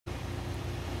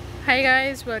Hi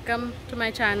guys, welcome to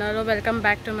my channel or welcome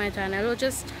back to my channel or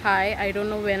just hi. I don't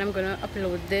know when I'm gonna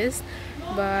upload this,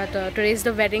 but today is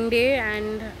the wedding day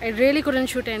and I really couldn't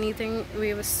shoot anything.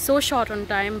 We were so short on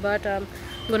time, but I'm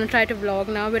gonna try to vlog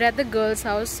now. We're at the girl's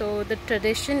house, so the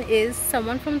tradition is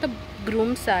someone from the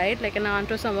groom side, like an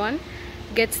aunt or someone,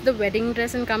 gets the wedding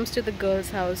dress and comes to the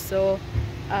girl's house. So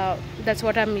that's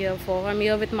what I'm here for. I'm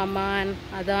here with mama and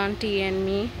other auntie and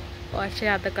me, or actually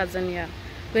other cousin. Yeah,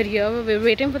 we're here, we're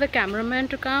waiting for the cameraman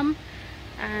to come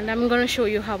and I'm gonna show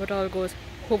you how it all goes.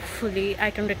 Hopefully I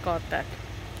can record that.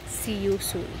 See you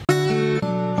soon.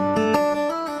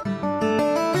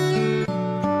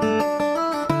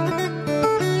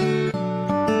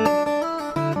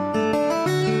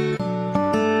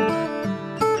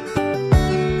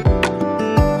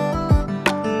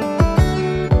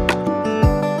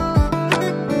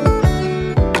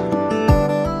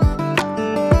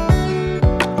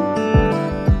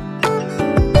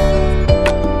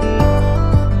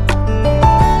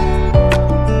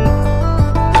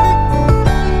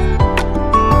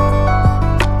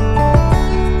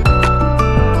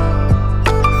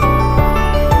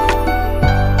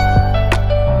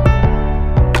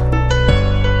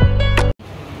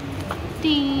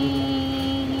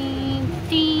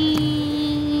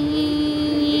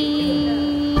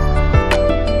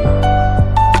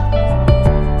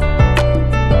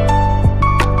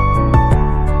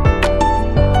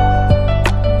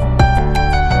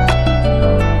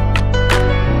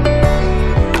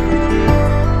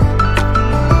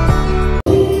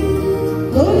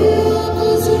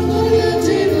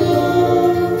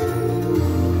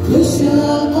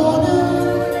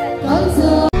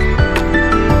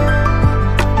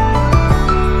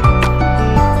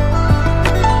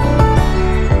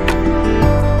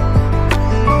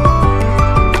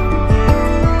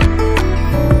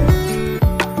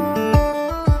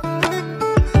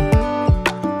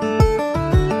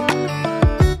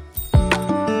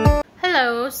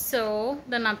 So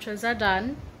the nuptials are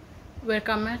done. We're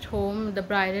coming at home. The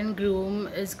bride and groom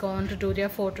is gone to do their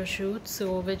photo shoot,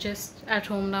 so we're just at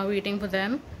home now waiting for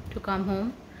them to come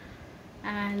home.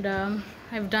 And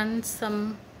I've done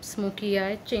some smoky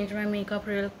eye, changed my makeup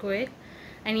real quick.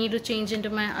 I need to change into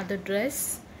my other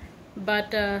dress,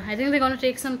 but I think they're gonna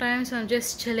take some time, so I'm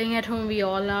just chilling at home. We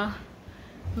all are.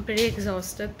 I'm pretty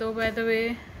exhausted though, by the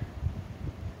way.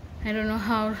 I don't know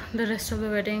how the rest of the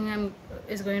wedding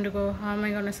is going to go. How am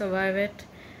I going to survive it?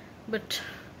 But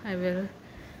I will.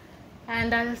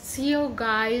 And I'll see you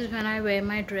guys when I wear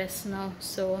my dress now.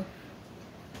 So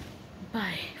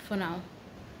bye for now.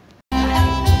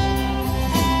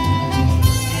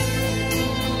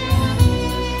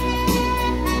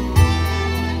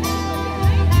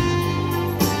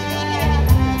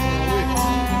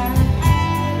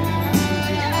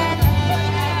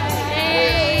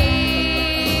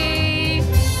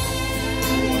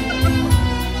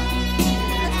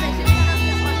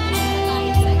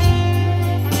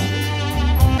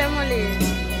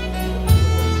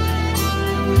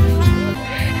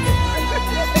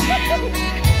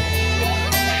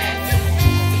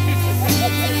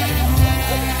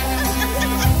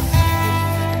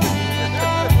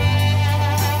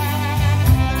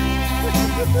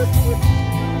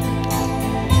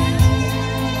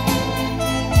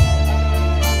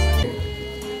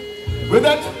 With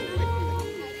that,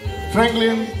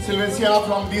 Franklin, Sylvester,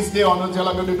 from this day onwards, you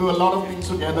are going to do a lot of things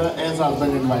together as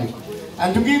husband and wife.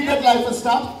 And to give that life a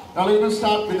start, we are going to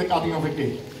start with the cutting of a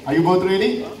cake. Are you both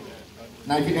ready?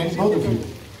 Knife in hand, both of you.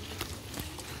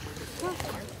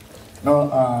 No,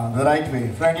 the right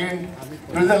way. Franklin,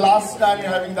 this is the last time you're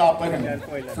having the upper hand.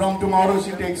 From tomorrow,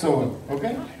 she takes over.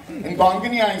 Okay? In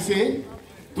Konkani, I say,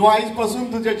 tu ais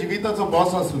pasun tuja jivitacho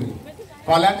boss asuli.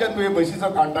 Falanjan tu ye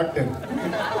basicha conductor.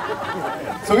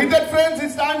 So with that, friends,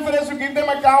 it's time for us to give them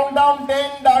a countdown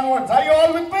 10 downwards. Are you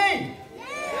all with me?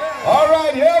 Yeah. All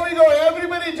right, here we go.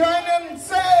 Everybody join in.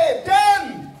 Say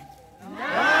 10.